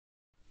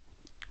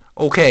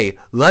Okay,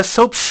 let's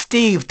hope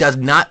Steve does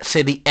not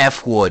say the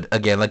F word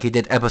again like he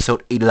did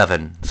episode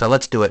 11. So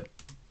let's do it.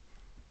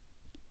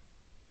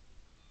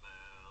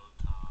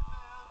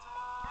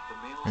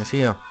 Let's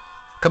see you.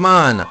 Come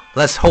on,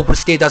 let's hope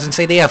Steve doesn't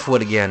say the F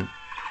word again.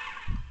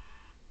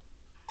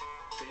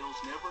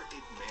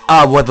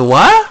 What the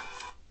what?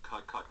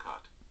 Cut.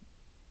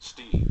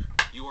 Steve,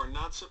 you are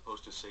not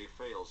supposed to say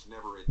fails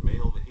never it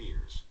mail the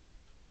hears.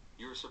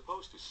 You're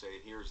supposed to say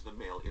here's the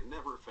mail it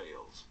never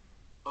fails.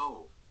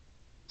 Oh,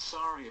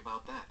 sorry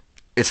about that.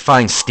 It's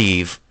fine,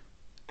 Steve.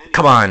 Anyway,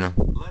 come on.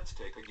 Let's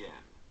take again.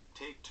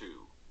 Take 2.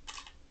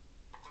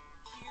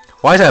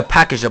 Why is there a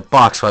package of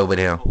box right over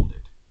there? Hold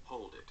it.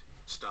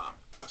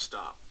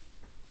 Stop.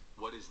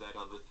 What is that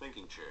other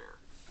thinking chair?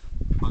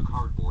 A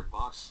cardboard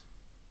box?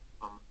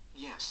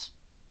 Yes.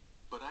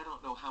 But I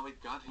don't know how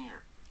it got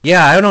here.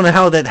 Yeah, I don't know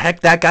how the heck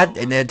that got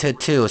in there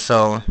too,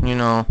 so, you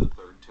know. The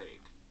third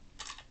take.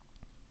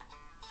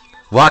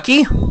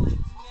 Rocky?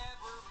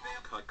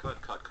 Cut.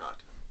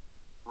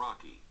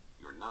 Rocky,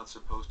 you're not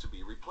supposed to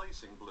be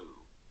replacing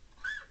Blue.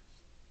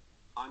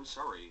 I'm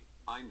sorry,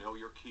 I know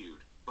you're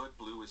cute, but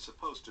Blue is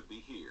supposed to be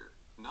here,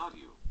 not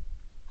you.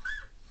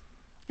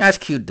 That's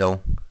cute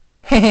though.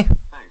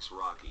 Thanks,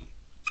 Rocky.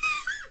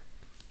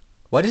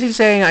 What is he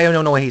saying? I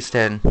don't know what he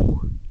said.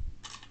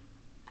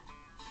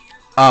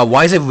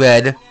 Why is it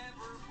red?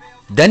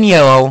 Then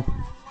yellow.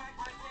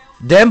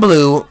 Then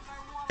blue.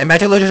 And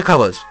match electric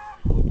colors.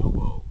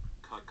 Whoa.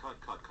 Cut.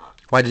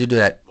 Why did you do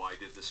that? Why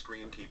did the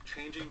screen keep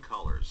changing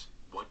colors?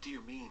 What do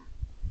you mean?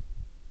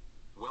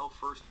 Well,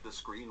 first the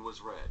screen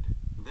was red,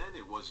 then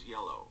it was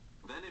yellow,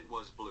 then it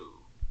was blue,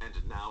 and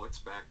now it's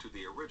back to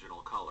the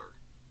original color.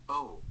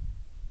 Oh,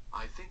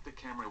 I think the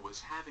camera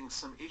was having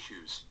some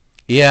issues.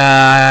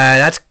 Yeah,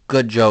 that's a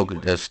good joke,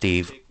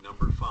 Steve. Take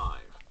number 5.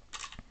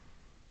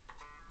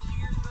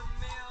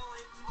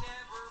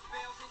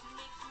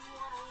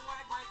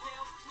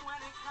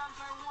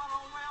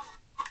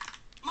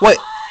 Wait.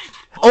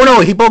 Oh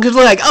no, he broke his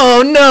leg.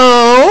 Oh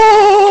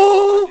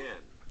no!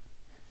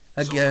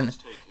 Again.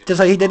 Just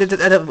like he did it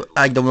at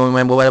I don't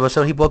remember what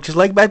episode he broke his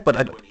leg back, but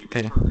I don't.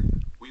 Okay.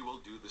 We will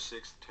do the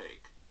 6th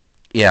take.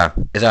 Yeah,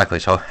 exactly.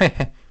 So.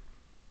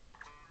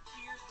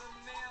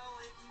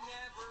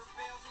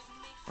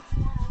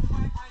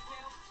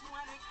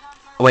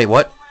 Wait,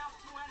 what?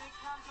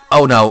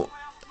 Oh no!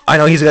 I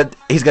know he's gonna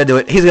do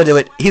it. He's gonna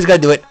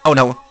do it. Oh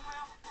no!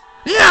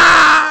 Yeah!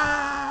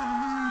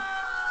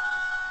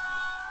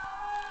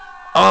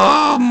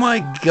 Oh my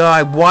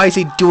God! Why is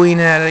he doing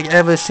that like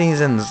every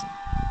seasons?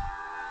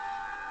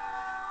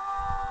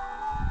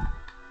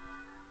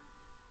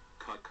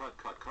 Cut,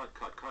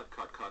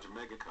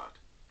 mega cut.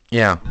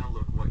 Yeah. Now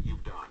look what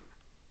you've done.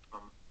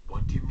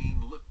 What do you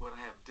mean, look what I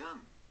have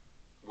done?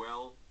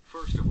 Well,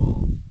 first of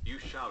all, you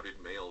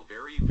shouted mail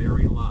very,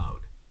 very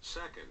loud.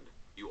 Second,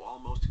 you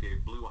almost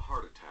gave Blue a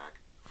heart attack.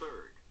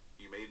 Third,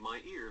 you made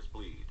my ears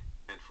bleed.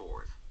 And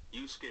fourth,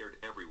 you scared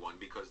everyone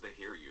because they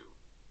hear you.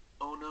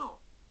 Oh no.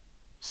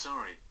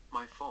 Sorry,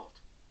 my fault.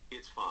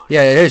 It's fine.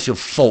 Yeah, it is your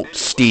fault, Anyway,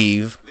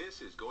 Steve.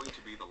 This is going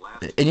to be the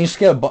last. And you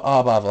scared If you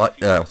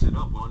mess it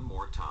up one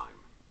more time,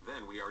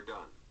 then we are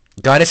done.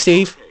 Got it,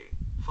 Steve? Okay,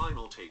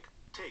 final take.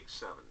 Take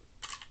 7.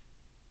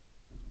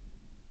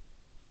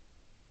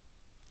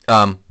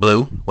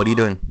 Blue, what are you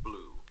doing?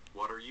 Blue,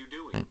 what are you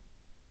doing?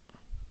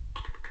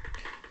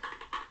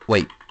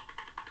 Wait.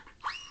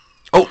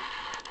 Oh!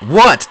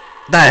 What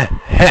the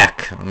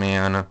heck,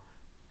 man?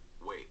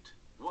 Wait,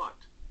 what?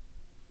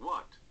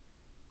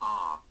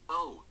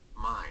 Oh,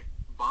 my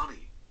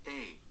body,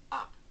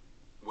 up.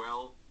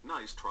 Well,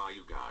 nice try,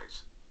 you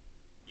guys.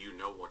 You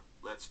know what?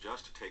 Let's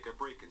just take a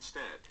break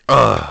instead.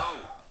 Ugh.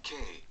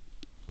 Okay.